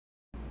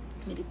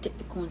me did take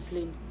the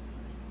counseling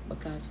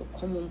because to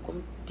come home,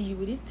 come deal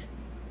with it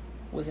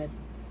was a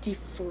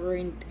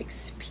different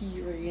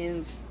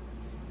experience.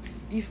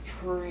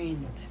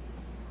 Different.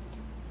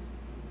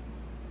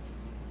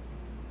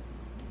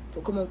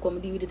 To come home, come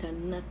deal with it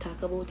and not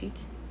talk about it.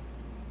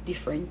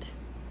 Different.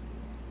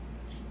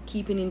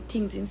 Keeping in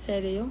things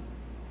inside of you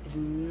is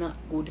not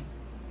good.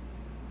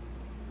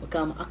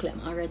 Because I act like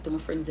I'm alright to my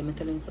friends, and I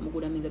tell them I'm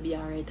good and I'm going to be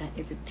alright and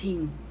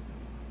everything.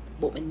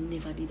 But I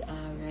never did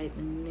alright.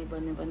 I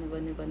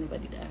never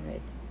did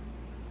alright.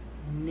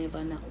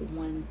 Never, not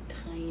one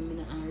time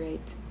in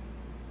alright.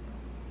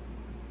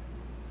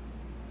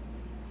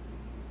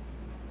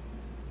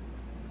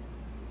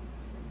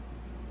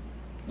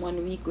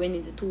 One week going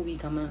into 2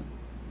 weeks, I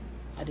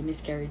had a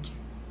miscarriage.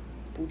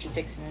 Poochie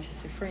text me and she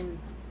said, friend,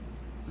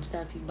 I'm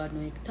starting to feel bad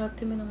now. Talk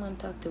to me, no man,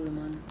 talk to me,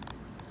 man.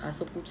 I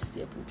saw Poochie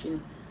stay, Poochie.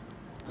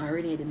 I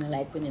really didn't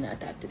like when I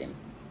talk to them.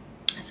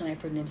 I saw my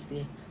friend them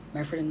stay.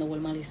 My friend in the whole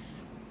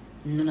malice.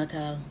 None at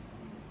all.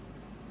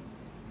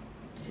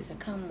 She said,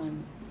 come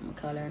on. I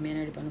call her, I mean,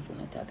 I on the phone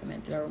and talk, I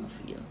tell her how I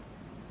feel.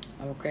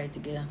 I will cry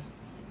together.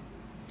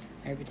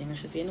 Everything. And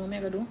she said, you know what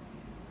I'm going to do?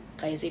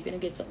 Because you say if you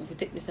don't get something, if you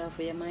take this off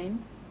of your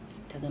mind,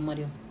 tell them what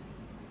you.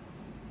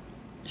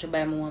 I should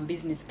buy me one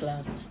business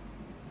class.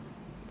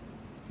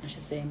 And she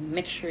said,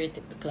 make sure you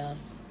take the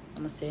class.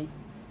 I'm going to say,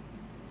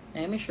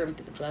 I make sure I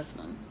take the class,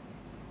 man.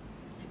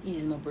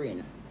 Ease my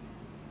brain.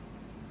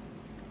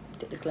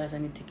 Take the class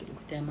and you take it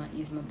look at time and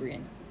ease my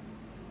brain.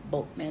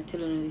 But I'm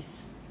telling you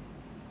this.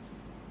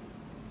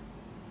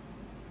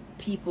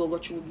 People go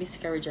through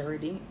miscarriage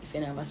already. If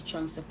you have a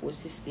strong support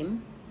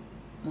system,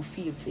 I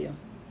feel for you.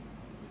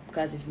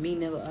 Because if me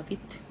never have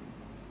it,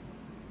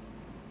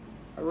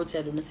 I wrote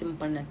I do not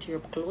simple and tear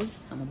up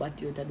clothes, I'm about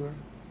to out the door.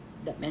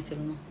 That may tell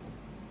you.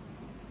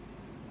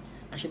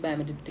 I should buy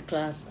me the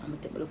class, I'm going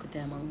to take a look at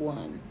time and go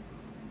on.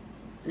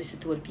 Listen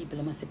to what the people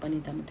I'm sip on it,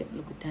 I'm going to take a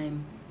look at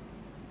time.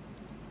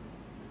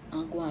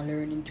 And go and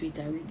learn into it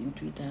and read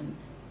into it. And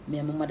me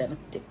and my mother, I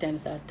take time to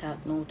start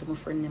talk now to my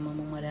friend and my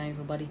mother and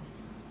everybody.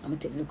 I'm going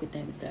to take a look at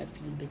time and start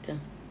feeling better.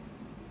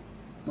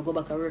 I go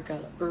back to work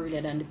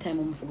earlier than the time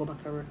I'm going to go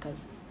back to work.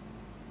 Because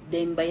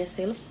then by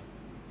yourself,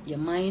 your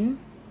mind,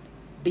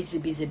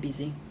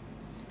 busy.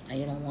 And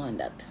you don't want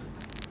that.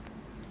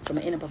 So I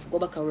end up have to go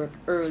back to work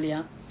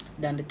earlier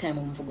than the time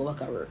I'm going to go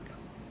back to work.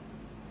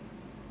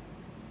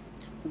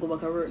 I go back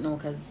to work now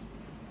because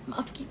I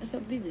have to keep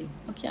myself busy.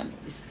 I can't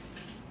make this.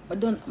 I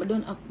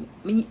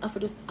have to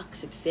just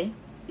accept, say,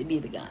 the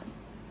baby gone.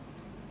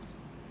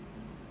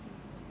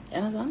 You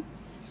understand?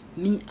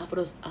 Me have to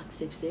just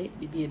accept, say,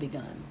 the baby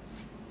gone.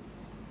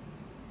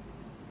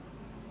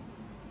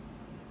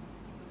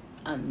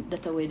 And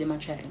that's the way they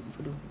try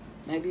to do.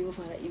 My baby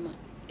father,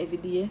 every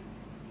day,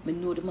 I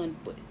know the man,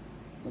 but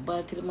I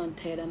ball till the man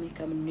tired of me,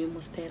 because I know he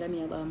must tired of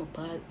me. I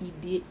ball eat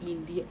day,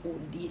 in day,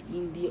 out day,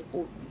 in day,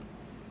 out day.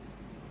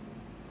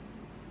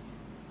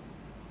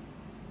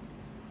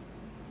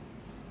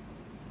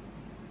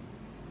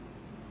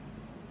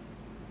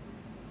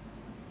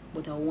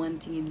 But I one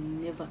thing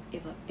him never,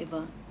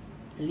 ever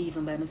leave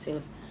him by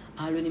myself.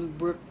 All when him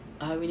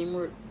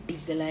work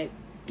busy like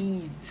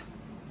bees.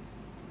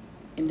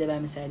 Him there by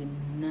my side, him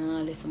nah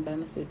left him by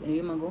myself. And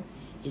him go,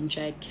 him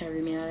try to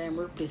carry me all the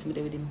work, place me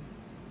there with him.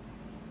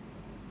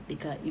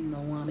 Because him no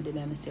want me there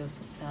by myself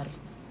for sad.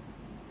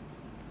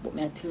 But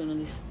me I tell you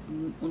this,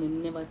 only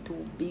never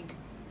too big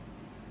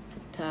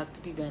to talk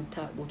to people and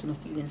talk about no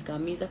feelings. Because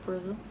me as a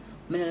person,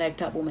 I don't like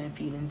talk about my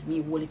feelings.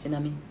 Me hold it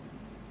in me.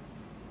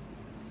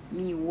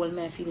 Me hold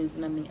my feelings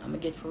in me. I'm going to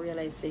get to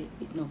realize say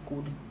it's not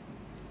good.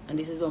 And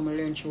this is how I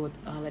learn through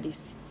all of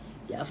this.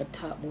 You have to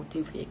talk about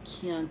things. You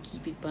can't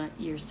keep it by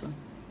ear, so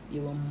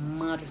you are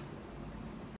mad.